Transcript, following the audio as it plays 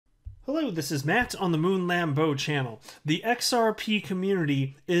Hello, this is Matt on the Moon Lambeau channel. The XRP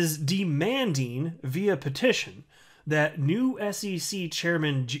community is demanding via petition that new SEC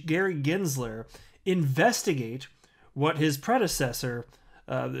Chairman Gary Gensler investigate what his predecessor,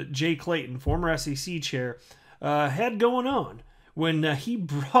 Jay Clayton, former SEC chair, had going on when he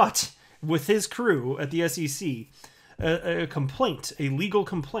brought with his crew at the SEC a complaint, a legal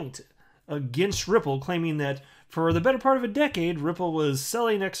complaint against Ripple, claiming that for the better part of a decade, Ripple was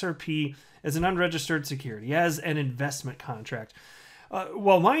selling XRP as an unregistered security, as an investment contract.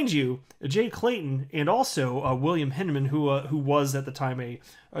 Well, mind you, Jay Clayton and also William Hinman, who was at the time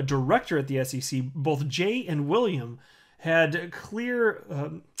a director at the SEC, both Jay and William had clear,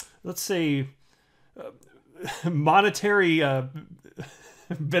 let's say, monetary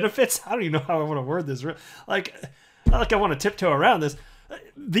benefits. I don't even know how I want to word this. Like I want to tiptoe around this.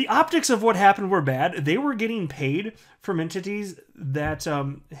 The optics of what happened were bad. They were getting paid from entities that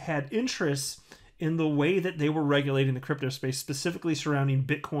had interests in the way that they were regulating the crypto space, specifically surrounding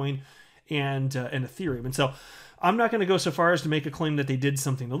Bitcoin and Ethereum. And so I'm not going to go so far as to make a claim that they did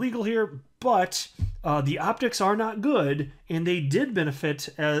something illegal here, but the optics are not good, and they did benefit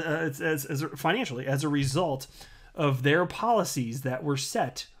as financially as a result of their policies that were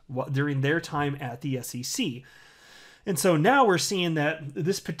set during their time at the SEC. And so now we're seeing that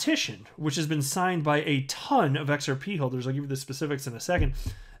this petition, which has been signed by a ton of XRP holders, I'll give you the specifics in a second,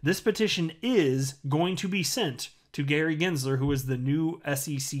 this petition is going to be sent to Gary Gensler, who is the new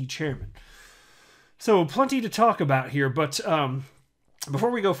SEC chairman. So plenty to talk about here, but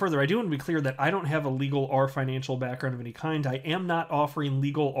before we go further, I do want to be clear that I don't have a legal or financial background of any kind. I am not offering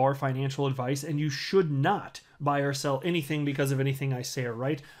legal or financial advice, and you should not buy or sell anything because of anything I say or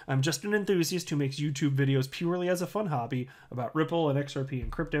write. I'm just an enthusiast who makes YouTube videos purely as a fun hobby about Ripple and XRP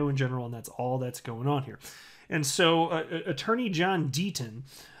and crypto in general, and that's all that's going on here. And so attorney John Deaton,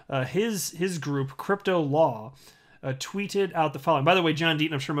 his group, Crypto Law, tweeted out the following. By the way, John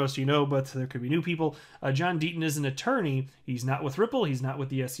Deaton, I'm sure most of you know, but there could be new people. John Deaton is an attorney. He's not with Ripple. He's not with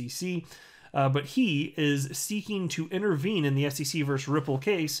the SEC. But he is seeking to intervene in the SEC versus Ripple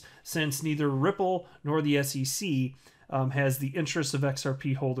case, since neither Ripple nor the SEC has the interests of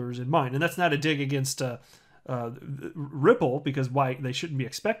XRP holders in mind. And that's not a dig against Ripple, because why they shouldn't be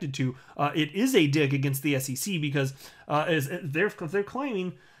expected to. It is a dig against the SEC because they're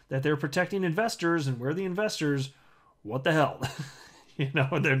claiming that they're protecting investors, and we're the investors. What the hell?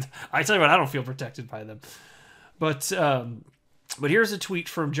 I tell you what, I don't feel protected by them. But here's a tweet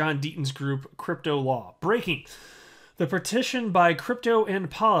from John Deaton's group, Crypto Law. Breaking. The petition by Crypto and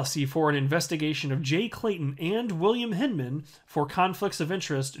Policy for an investigation of Jay Clayton and William Hinman for conflicts of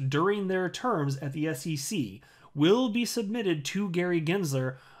interest during their terms at the SEC will be submitted to Gary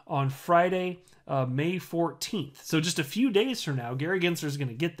Gensler on Friday, May 14th. So just a few days from now, Gary Gensler is going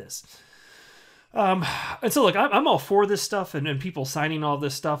to get this. And so look, I'm all for this stuff and people signing all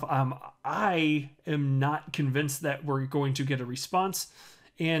this stuff. I am not convinced that we're going to get a response,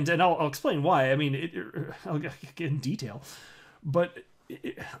 and I'll explain why. I mean, I'll get in detail, but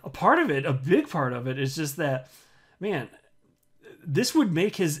a big part of it is just that, man, this would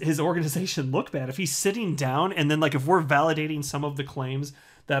make his organization look bad if he's sitting down and then, like, if we're validating some of the claims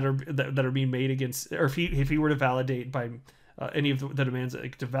that are being made against, or if he were to validate by any of the demands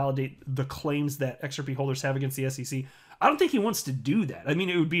to validate the claims that XRP holders have against the SEC. I don't think he wants to do that. I mean,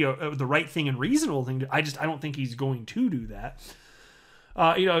 it would be the right thing and reasonable thing. I don't think he's going to do that.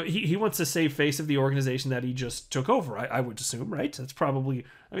 He wants to save face of the organization that he just took over, I would assume, right? That's probably,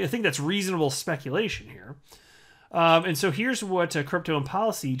 I think that's reasonable speculation here. And so here's what Crypto and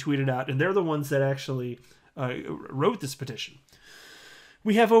Policy tweeted out, and they're the ones that actually wrote this petition.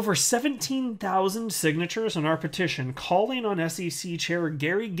 We have over 17,000 signatures on our petition calling on SEC Chair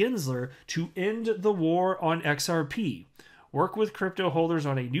Gary Gensler to end the war on XRP, work with crypto holders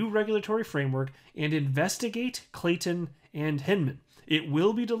on a new regulatory framework, and investigate Clayton and Hinman. It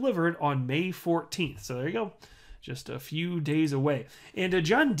will be delivered on May 14th. So there you go. Just a few days away. And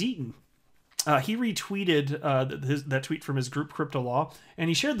John Deaton, he retweeted that tweet from his group Crypto Law, and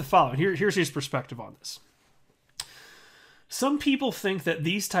he shared the following. Here's his perspective on this. Some people think that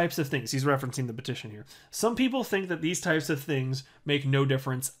these types of things, he's referencing the petition here, some people think that these types of things make no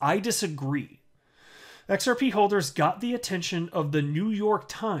difference. I disagree. XRP holders got the attention of the New York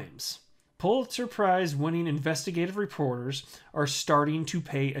Times. Pulitzer Prize winning investigative reporters are starting to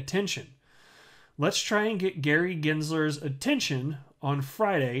pay attention. Let's try and get Gary Gensler's attention on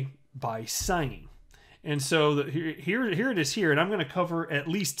Friday by signing. And so here it is here, and I'm going to cover at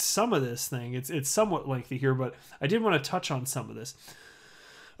least some of this thing. It's somewhat lengthy here, but I did want to touch on some of this.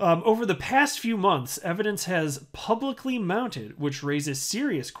 Over the past few months, evidence has publicly mounted, which raises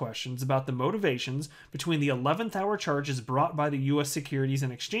serious questions about the motivations between the 11th hour charges brought by the U.S. Securities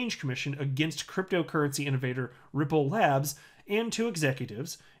and Exchange Commission against cryptocurrency innovator Ripple Labs and two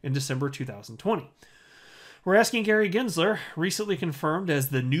executives in December 2020. We're asking Gary Gensler, recently confirmed as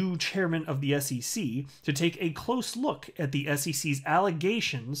the new chairman of the SEC, to take a close look at the SEC's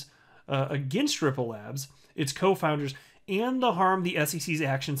allegations against Ripple Labs, its co-founders, and the harm the SEC's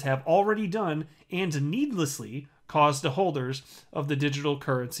actions have already done and needlessly caused to holders of the digital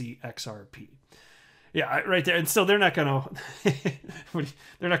currency XRP. Yeah, right there. And so they're not going to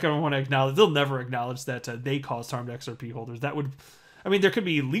want to acknowledge, they'll never acknowledge that they caused harm to XRP holders. That would, I mean, there could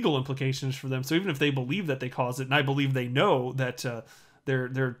be legal implications for them. So even if they believe that they caused it, and I believe they know that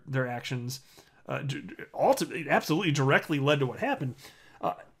their actions ultimately, absolutely directly led to what happened,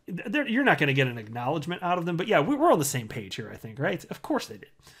 you're not going to get an acknowledgement out of them. But yeah, we're on the same page here, I think, right? Of course they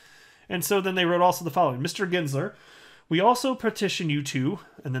did. And so then they wrote also the following: Mr. Gensler, we also petition you to,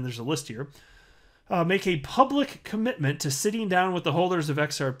 and then there's a list here, make a public commitment to sitting down with the holders of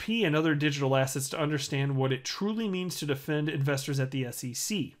XRP and other digital assets to understand what it truly means to defend investors at the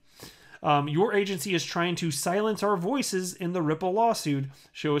SEC. Your agency is trying to silence our voices in the Ripple lawsuit.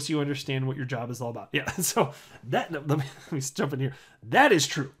 Show us you understand what your job is all about. Yeah, so let me jump in here. That is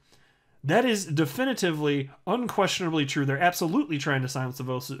true. That is definitively, unquestionably true. They're absolutely trying to silence the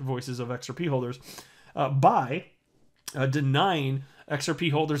voices of XRP holders by denying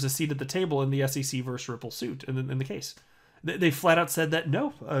XRP holders a seat at the table in the SEC versus Ripple suit in the case. They flat out said that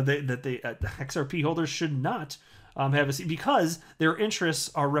no, XRP holders should not have a seat because their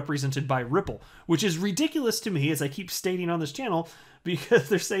interests are represented by Ripple, which is ridiculous to me, as I keep stating on this channel, because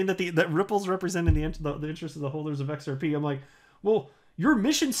they're saying that Ripple's representing the interests of the holders of XRP. I'm like, well, your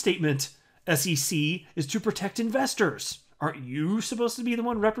mission statement, SEC, is to protect investors. Aren't you supposed to be the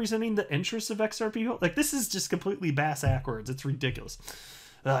one representing the interests of XRP? Like, this is just completely bass-backwards. It's ridiculous.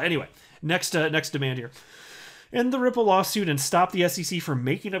 Anyway, next demand here. End the Ripple lawsuit and stop the SEC from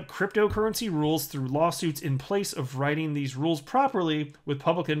making up cryptocurrency rules through lawsuits in place of writing these rules properly with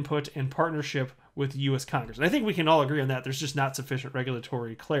public input and partnership with the U.S. Congress. And I think we can all agree on that. There's just not sufficient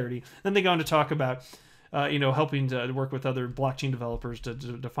regulatory clarity. Then they go on to talk about helping to work with other blockchain developers to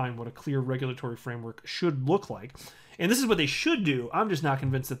define what a clear regulatory framework should look like. And this is what they should do. I'm just not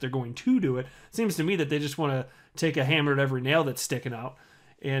convinced that they're going to do it. It seems to me that they just want to take a hammer at every nail that's sticking out.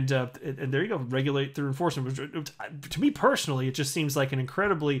 And there you go, regulate through enforcement. To me personally, it just seems like an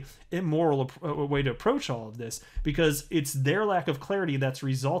incredibly immoral way to approach all of this, because it's their lack of clarity that's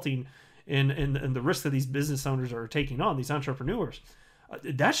resulting in the risk that these business owners are taking on, these entrepreneurs.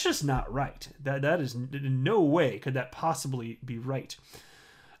 That's just not right. That is in no way could that possibly be right.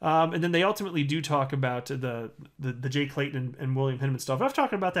 And then they ultimately do talk about the Jay Clayton and William Hinman stuff. I've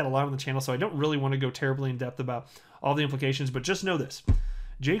talked about that a lot on the channel, so I don't really want to go terribly in depth about all the implications, but just know this.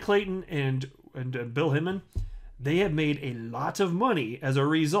 Jay Clayton and Bill Hinman, they have made a lot of money as a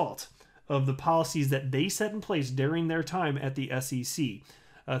result of the policies that they set in place during their time at the SEC,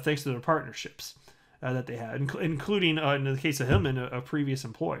 thanks to their partnerships that they had, including, in the case of Hinman, a previous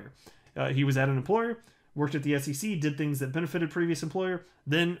employer. He was at an employer, worked at the SEC, did things that benefited previous employer,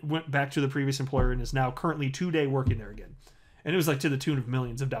 then went back to the previous employer and is now currently today working there again. And it was like to the tune of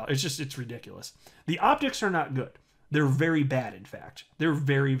millions of dollars. It's ridiculous. The optics are not good. They're very bad, in fact. They're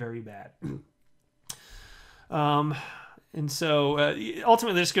very, very bad. And so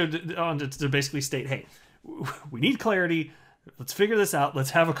ultimately they just go on to basically state, hey, we need clarity. Let's figure this out.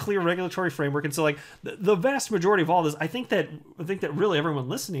 Let's have a clear regulatory framework. And so, like, the vast majority of all this, I think that really everyone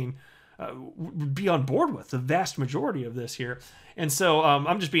listening would be on board with the vast majority of this here. And so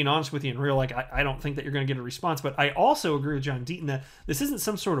I'm just being honest with you and real. Like, I don't think that you're going to get a response, but I also agree with John Deaton that this isn't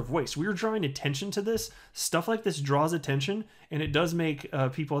some sort of waste. We're drawing attention to this. Stuff like this draws attention, and it does make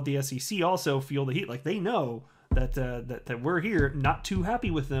people at the SEC also feel the heat. Like, they know that we're here, not too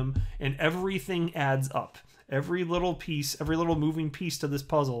happy with them, and everything adds up. Every little piece, every little moving piece to this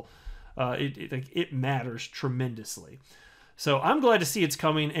puzzle, it matters tremendously. So I'm glad to see it's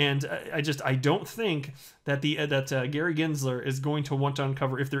coming, and I don't think that Gary Gensler is going to want to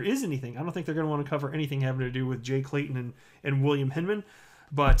uncover, if there is anything. I don't think they're going to want to cover anything having to do with Jay Clayton and William Hinman.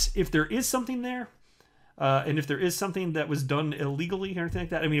 But if there is something there, and if there is something that was done illegally or anything like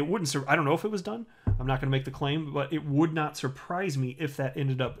that, I mean, it wouldn't. I don't know if it was done. I'm not going to make the claim, but it would not surprise me if that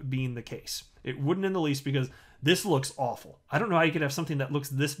ended up being the case. It wouldn't in the least, because this looks awful. I don't know how you could have something that looks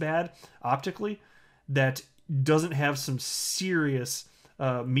this bad optically that doesn't have some serious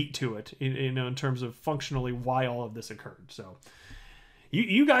meat to it, in terms of functionally why all of this occurred. So,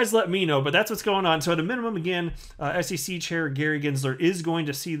 You guys let me know, but that's what's going on. So at a minimum, again, SEC Chair Gary Gensler is going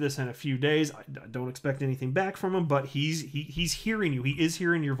to see this in a few days. I don't expect anything back from him, but he's hearing you. He is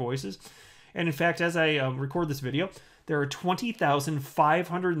hearing your voices. And in fact, as I record this video, there are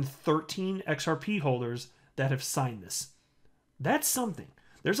 20,513 XRP holders that have signed this. That's something.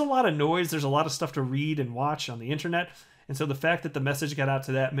 There's a lot of noise. There's a lot of stuff to read and watch on the internet. And so the fact that the message got out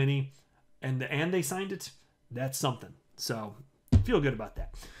to that many and they signed it, that's something. So feel good about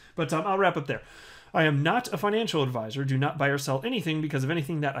that. But I'll wrap up there. I am not a financial advisor. Do not buy or sell anything because of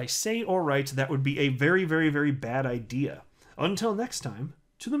anything that I say or write. That would be a very, very, very bad idea. Until next time,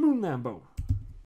 to the moon, Lambo.